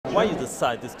Why you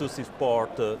decided to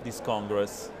support this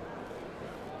Congress?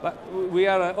 But we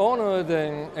are honored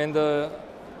and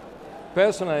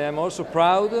personally I'm also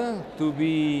proud to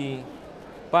be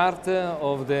part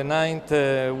of the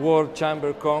 9th World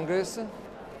Chamber Congress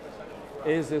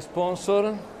as a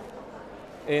sponsor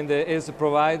and as a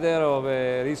provider of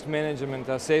risk management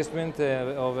assessment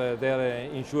of their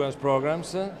insurance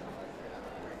programs.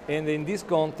 And in this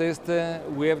context,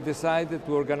 we have decided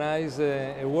to organize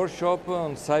a workshop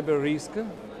on cyber risk,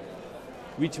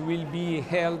 which will be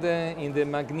held in the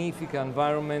magnificent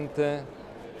environment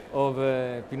of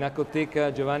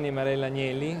Pinacoteca Giovanni Marella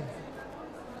Agnelli,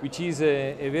 which is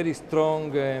a very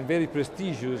strong and very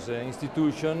prestigious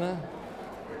institution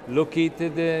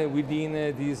located within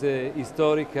this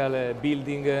historical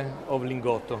building of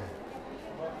Lingotto.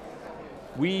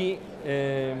 We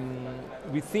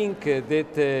think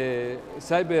that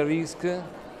cyber risk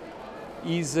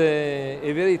is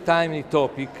a very timely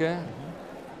topic.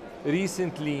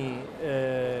 Recently,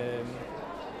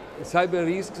 cyber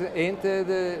risks entered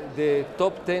the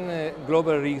top 10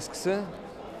 global risks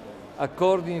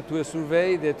according to a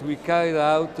survey that we carried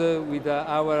out with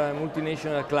our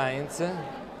multinational clients,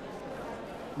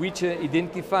 which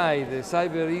identified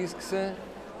cyber risks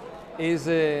as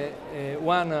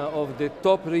one of the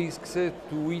top risks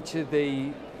to which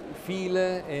they feel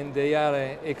and they are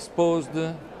exposed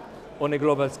on a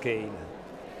global scale.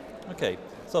 Okay,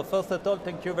 so first of all,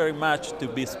 thank you very much to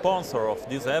be sponsor of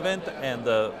this event, and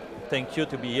thank you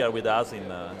to be here with us in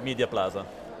Media Plaza.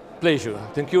 Pleasure,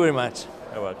 thank you very much.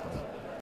 You're welcome.